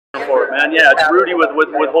for it, man. Yeah, it's Rudy with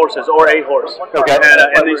horses, or a horse. Okay.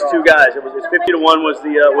 And these two guys, it's 50 to 1 was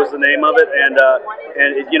the name of it, and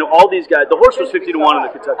you know, all these guys. The horse was 50 to 1 in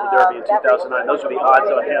the Kentucky Derby in 2009. Those were the odds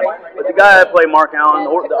on him. But the guy I play, Mark Allen,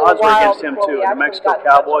 the odds were against him too. The Mexico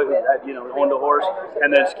Cowboy, who had, you know, owned a horse,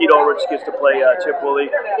 and then Skeet Ulrich gets to play Chip Woolley,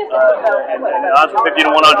 and the odds were 50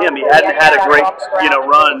 to 1 on him. He hadn't had a great, you know,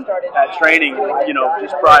 run at training, you know,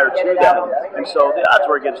 just prior to that, and so the odds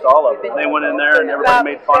were against all of them. They went in there and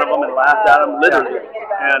everybody made fun of them and laughed at them, literally,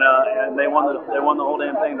 and they won the whole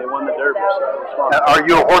damn thing. They won the Derby, so it was fun. Are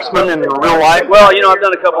you a horseman in real life? Well, you know, I've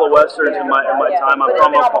done a couple of westerns in my time. I'm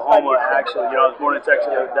from Oklahoma, actually. You know, I was born in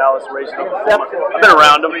Texas, Dallas, raised in Oklahoma. I've been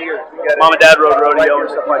around them. Mom and Dad rode rodeo and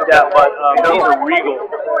stuff like that, but these are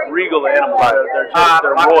regal animals.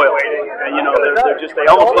 They're royal, and you know, they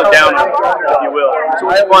almost look down on them, if you will. So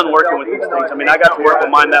it's fun working with these things. I mean, I got to work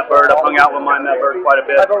with Mind That Bird. I've hung out with Mind That Bird quite a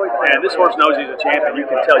bit, and this horse knows he's a champion. You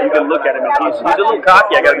can tell. You can look at him, and he's a little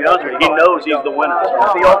cocky. I got to be honest with you. He knows he's the winner.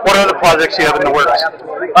 What other projects do you have in the works?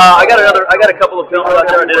 I got a couple of films out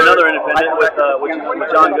there. I did another independent with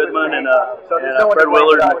John Goodman and Fred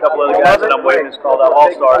Willard and a couple other guys that I'm waiting. It's called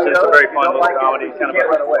All Stars. It's a very fun little comedy, kind of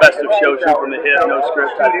a best of show, shoot from the hip, no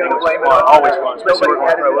script type thing, which is fun, always fun, especially working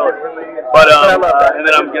with Fred Willard. But and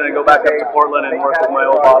then I'm going to go back up to Portland and work with my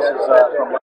old bosses from